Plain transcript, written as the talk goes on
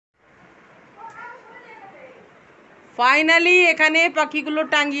Finally এখানে পাখিগুলো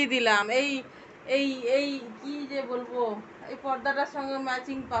টাঙিয়ে দিলাম। এই এই এই কি যে বলবো, এই পর্দাটার সঙ্গে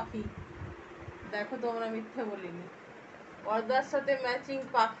ম্যাচিং পাখি। দেখো তোমরা, মিথ্যে বলিনি, পর্দার সাথে ম্যাচিং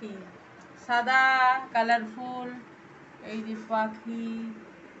পাখি, সাদা কালারফুল এই যে পাখি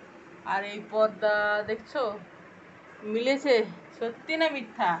আর এই পর্দা, দেখছো মিলেছে? সত্যি না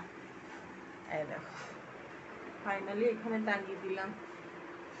মিথ্যা? এই দেখো, ফাইনালি এখানে টাঙিয়ে দিলাম।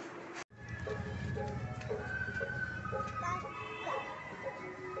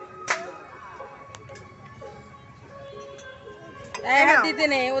 হাত দিতে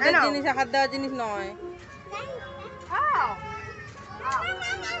নেই, ওদের জিনিস হাত দেওয়ার জিনিস নয়।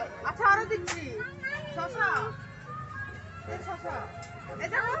 আচ্ছা আরো দিচ্ছি,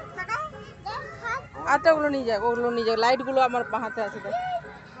 আচ্ছা ওগুলো নিয়ে যাক, ওগুলো নিয়ে যাক, লাইট গুলো আমার হাতে আছে।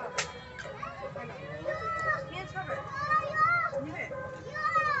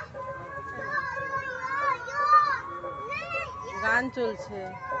 গান চলছে।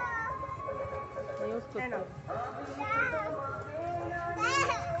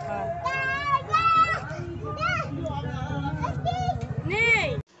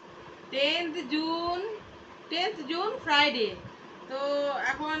 Tenth June Friday. তো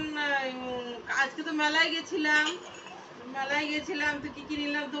এখন আজকে তো মেলায় গেছিলাম, তো কি কি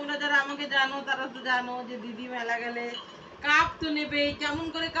নিলাম তোমরা যারা আমাকে জানো তারা তো জানো যে দিদি মেলা গেলে কাপ তো নেবে। কেমন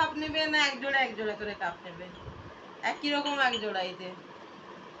করে কাপ নেবে? না এক জোড়া করে কাপ নেবে, একই রকম এক জোড়া। এই যে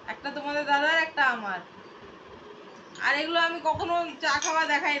একটা তোমাদের দাদার, একটা আমার। আর এগুলো আমি কখনো চা খাওয়া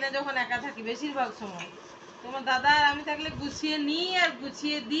দেখাই না যখন একা থাকি, বেশিরভাগ সময় তোমার দাদা আর আমি থাকলে গুছিয়ে নিই আর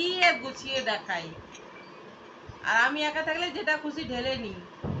গুছিয়ে দিই আর গুছিয়ে দেখাই, আর আমি একা থাকলে যেটা খুশি ঢেলে নিই।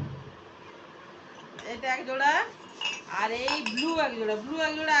 এটা এক জোড়া, আর এই ব্লু এক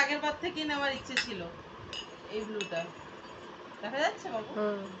জোড়া আগের বার থেকে নেওয়ার ইচ্ছে ছিল। এই ব্লুটা দেখা যাচ্ছে বাবু।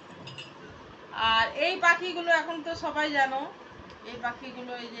 আর এই পাখিগুলো এখন তো সবাই জানো, এই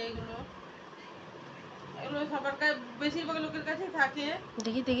পাখিগুলো, এই যে এগুলো সবার কাছে, বেশিরভাগ লোকের কাছেই থাকে।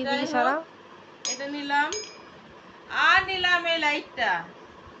 দেখি সারা এটা নিলাম। আর নিলাম এই লাইটটা,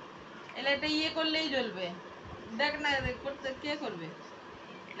 ইয়ে করলেই জ্বলবে। দেখ না, করতে কে করবে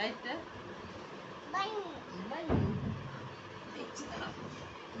লাইটটা?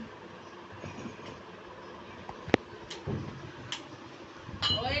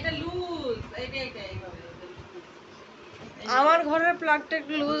 আমার ঘরের প্লাগটা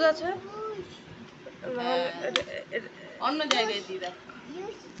একটু লুজ আছে, অন্য জায়গায় দিয়ে দেখ।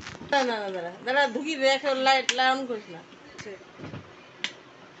 না দাঁড়া ঢুকি দেখ, লাইট অন করিস না।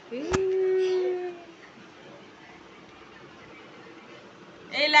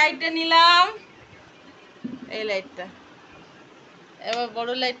 এই লাইটটা নিলাম, এই লাইটটা এবার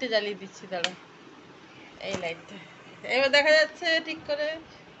বড় লাইটটা জ্বালিয়ে দিচ্ছি, দাঁড়া। এই লাইটটা এবার দেখা যাচ্ছে ঠিক করে।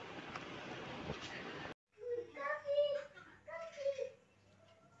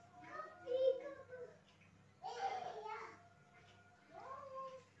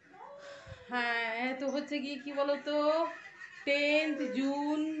 হ্যাঁ, তো হচ্ছে কি বলতো, 10th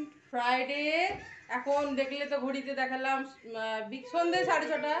জুন ফ্রাইডে। এখন দেখলে তো ঘড়িতে দেখালাম সন্ধ্যে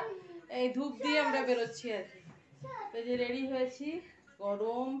 6:30। এই ধূপ দিয়ে আমরা বেরোচ্ছি আর কি। তো যে রেডি হয়েছি,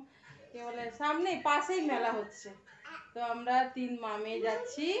 গরম কে বলে, সামনে পাশেই মেলা হচ্ছে, তো আমরা 3 মামে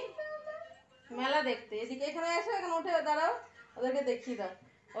যাচ্ছি মেলা দেখতে। এদিকে এখানে এসো, এখানে উঠে দাঁড়াও, ওদেরকে দেখিয়ে দাও।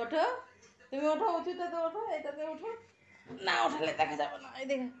 ওঠো, তুমি ওঠো, উঁচুটাতে ওঠো, এটাতে ওঠো না, ওঠালে দেখা যাবে না। এই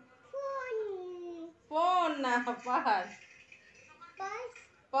দেখে ফোন না, পার্স।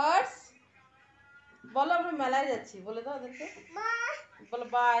 পার্স বলো, আমরা মেলায় যাচ্ছি, বলে দাও ওদেরকে, বলো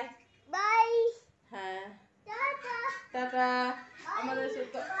বাই। হ্যাঁ, টাটা। আমাদের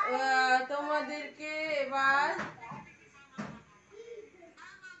তোমাদেরকে এবার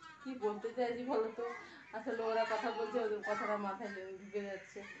কি বলতে চাইছি বলো তো, আসলে ওরা কথা বলছে, ওদের কথাটা মাথায় ঢুকে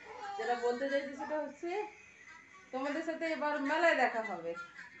যাচ্ছে। যেটা বলতে চাইছি সেটা হচ্ছে, তোমাদের সাথে এবার মেলায় দেখা হবে।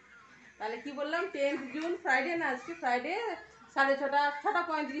 তাহলে কি বললাম, 10th জুন ফ্রাইডে না, আজকে ফ্রাইডে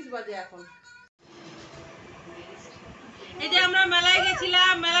 6:35 বাজে এখন। এই যে আমরা মেলায়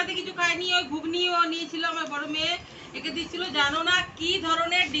গেছিলাম, মেলাতে কিছু খাইনি, ওই ঘুগনিও নিয়েছিল আমার বড় মেয়ে, একে দিচ্ছিল। জানো না কি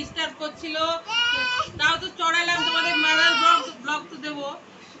ধরনের ডিস্টার্ব করছিল, তাও তো চড়াইলাম, তোমাদের মেলার ব্লগ তো দেবো।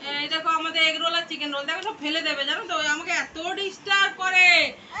 এই দেখো আমাদের এগ রোল আর চিকেন রোল, দেখো সব ফেলে দেবে জানো তো, আমাকে এত ডিস্টার্ব করে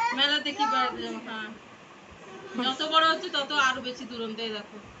মেলাতে। কি হ্যাঁ, যত বড় হচ্ছে তত আরো বেশি দুরন্ত।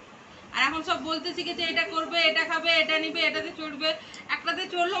 দেখো, আর এখন সব বলতে শিখেছে, এটা করবে, এটা খাবে, এটা নিবে, এটাতে চড়বে। একটাতে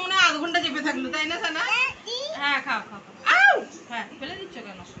চড়লো মনে হয় আধ ঘন্টা চেপে থাকলো, তাই না সানা? হ্যাঁ, খাও খাও। হ্যাঁ, ফেলে দিচ্ছ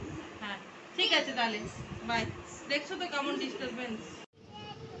কেন? হ্যাঁ, ঠিক আছে তাহলে, বাই। দেখছো তো কেমন ডিস্টারবেন্স।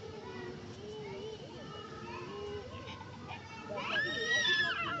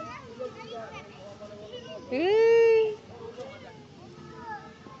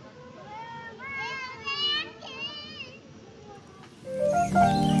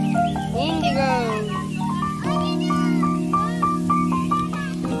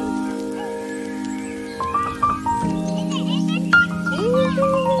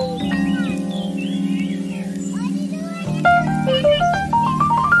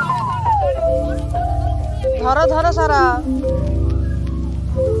 তোরা?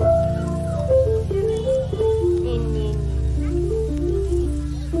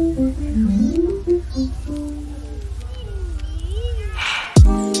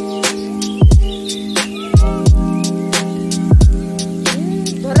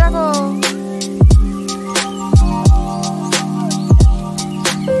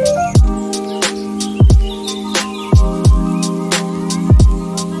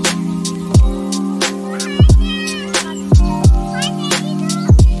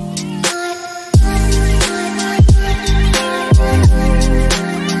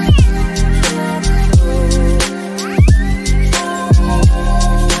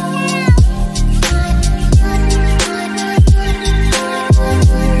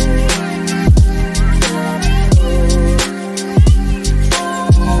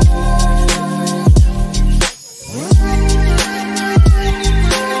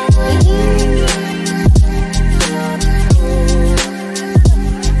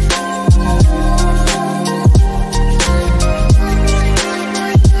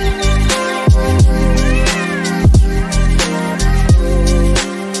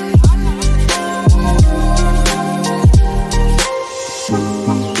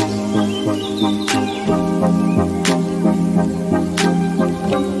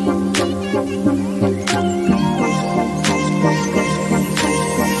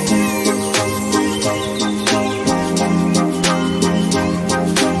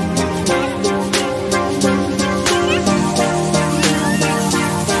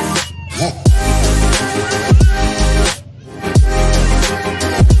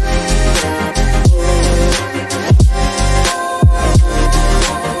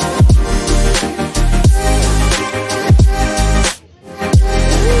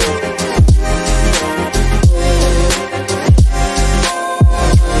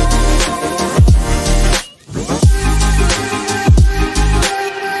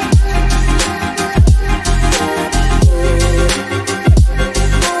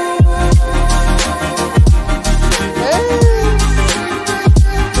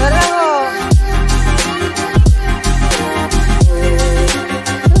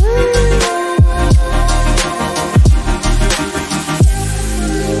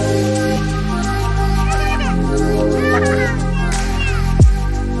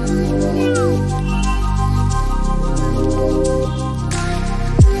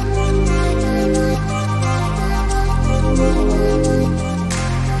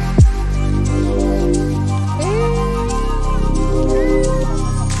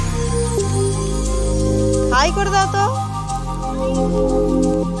 হাই করে দাও তো।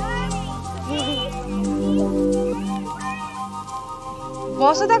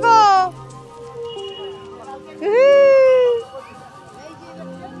 বসে দেখো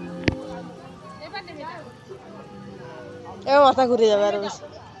এবার মাথা ঘুরে যাবে আর বেশি।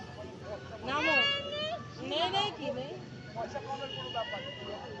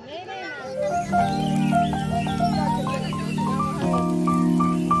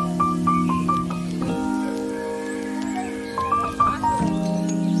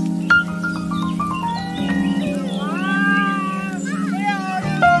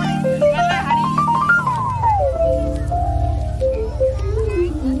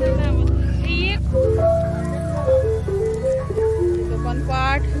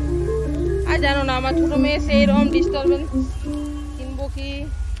 দোকানপাট আর জানো না আমার ছোট মেয়ে সেই রকম ডিস্টারবেন্স, কিনবো কি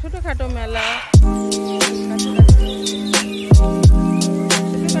ছোটখাটো মেলা,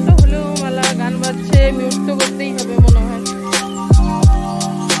 ছোটখাটো হলেও মেলা, গান বাজছে, মিউট তো করতেই হবে মনে হয়।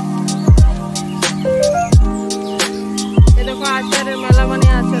 এ দেখো আচারের মেলা, মানে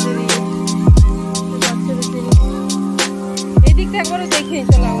আচারের বাচ্চাদের জিনিস। এই দিকটা একবারও দেখি,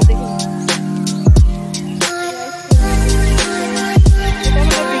 চলো আবার দেখি।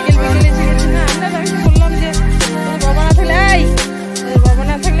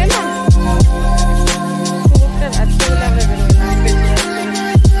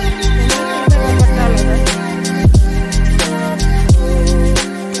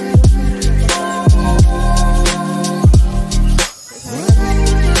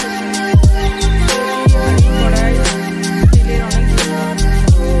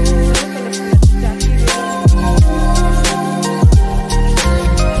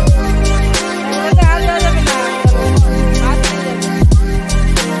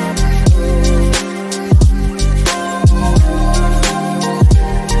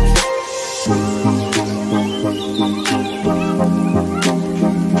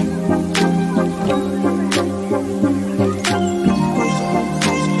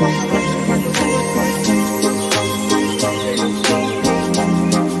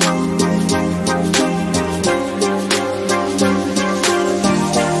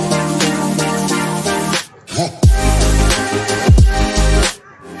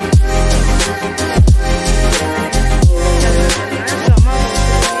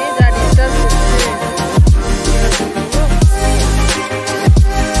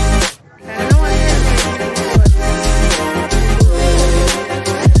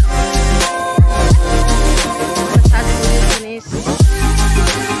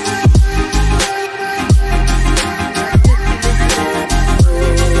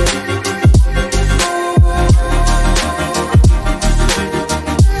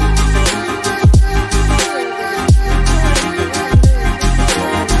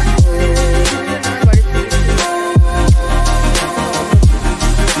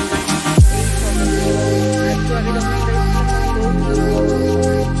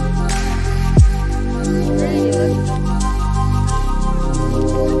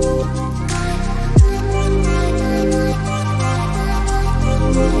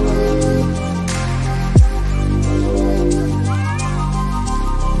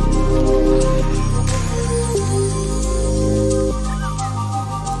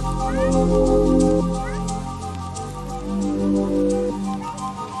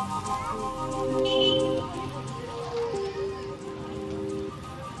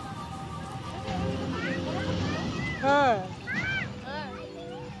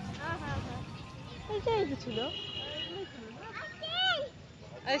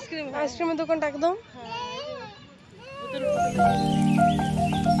 আইসক্রিমের দোকানটা একদম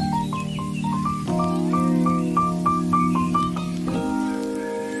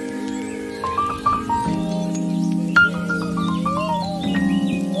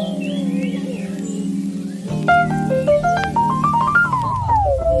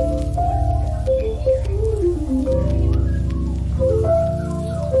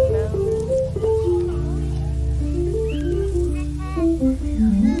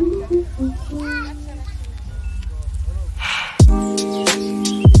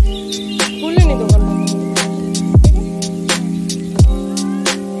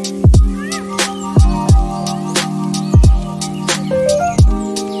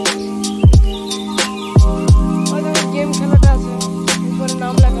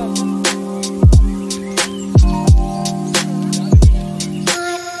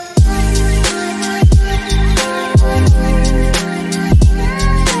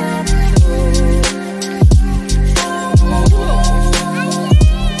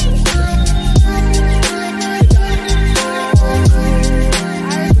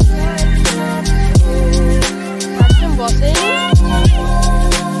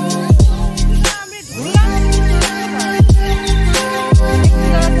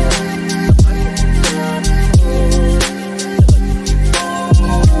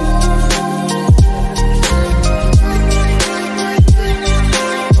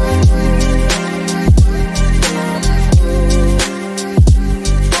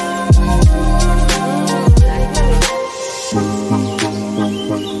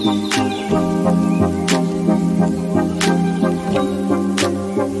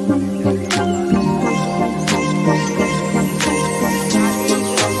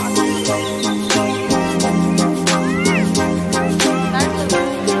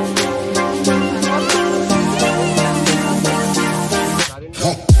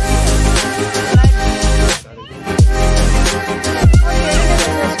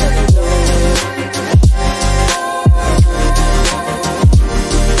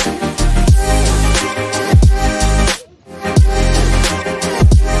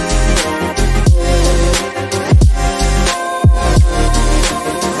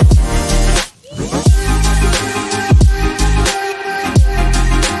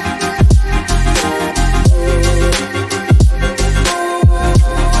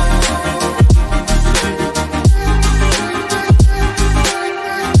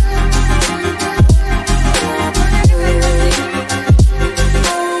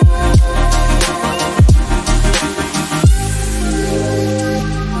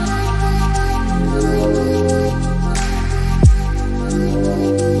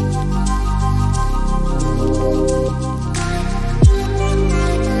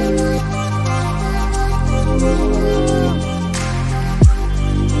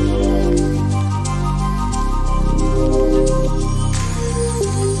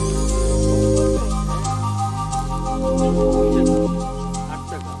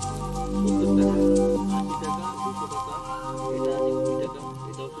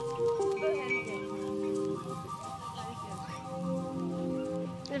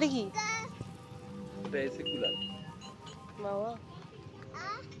এটা কি? এটা এসিকুলার বাবা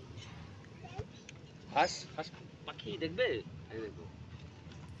হাঁস হাঁস পাখি দেখবে এই দেখো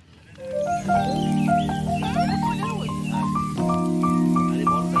আরে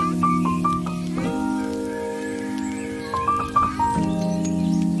বড়টা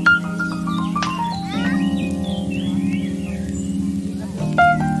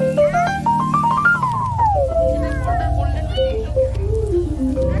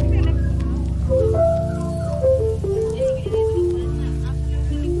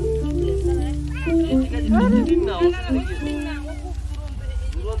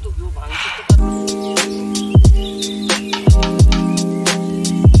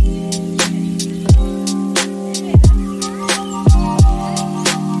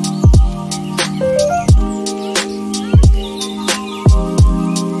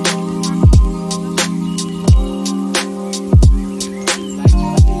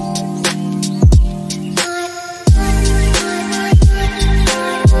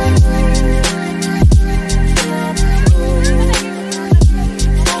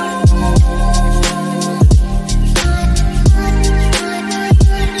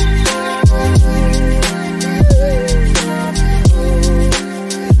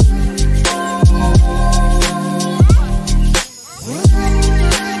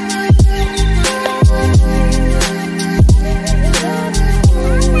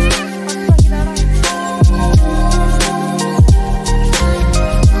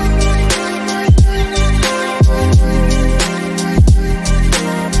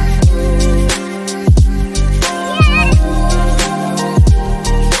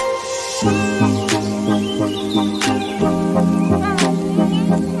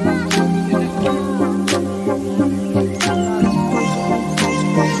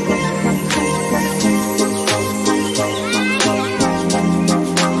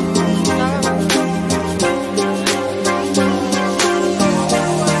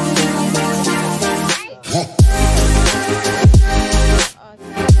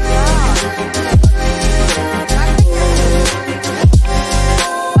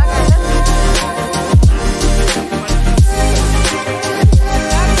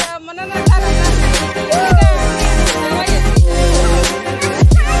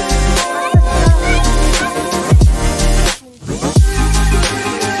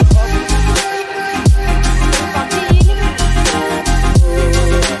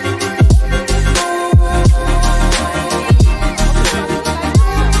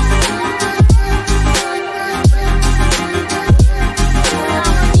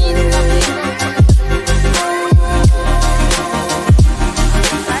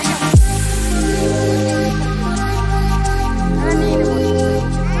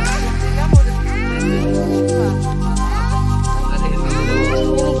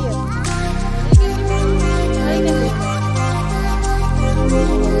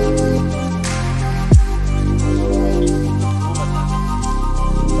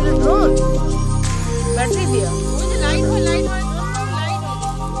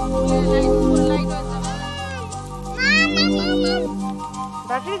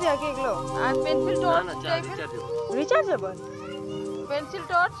আর পেন্সিল না টর্চ না টাইপের, rechargeable pencil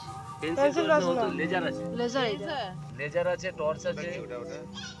torch, pencil torch torch না। লেজার আছে, লেজার লেজার আছে, টর্চ আছে।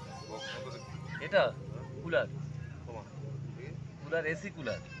 এটা কুলার, কুলার এসি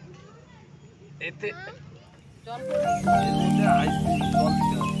কুলার। এতে জল এর মধ্যে আইসক্রিম জল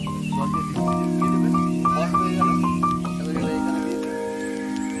দিতে হবে, জল দিয়ে দিয়ে দেবেন, বন্ধ হয়ে গেল। এবার এটা এখানে দিয়ে দেবেন।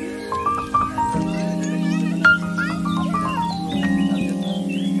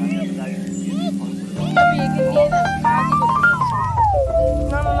 আমি একে নিয়ে না কাজই করতে পারছি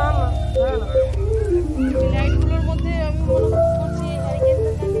না না না না ধরে না। এই লাইটগুলোর মধ্যে আমি মনে করছি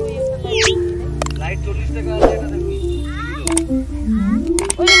হ্যারিকেনটা থাকে ওই একটা লাইট লাইট 40 টাকা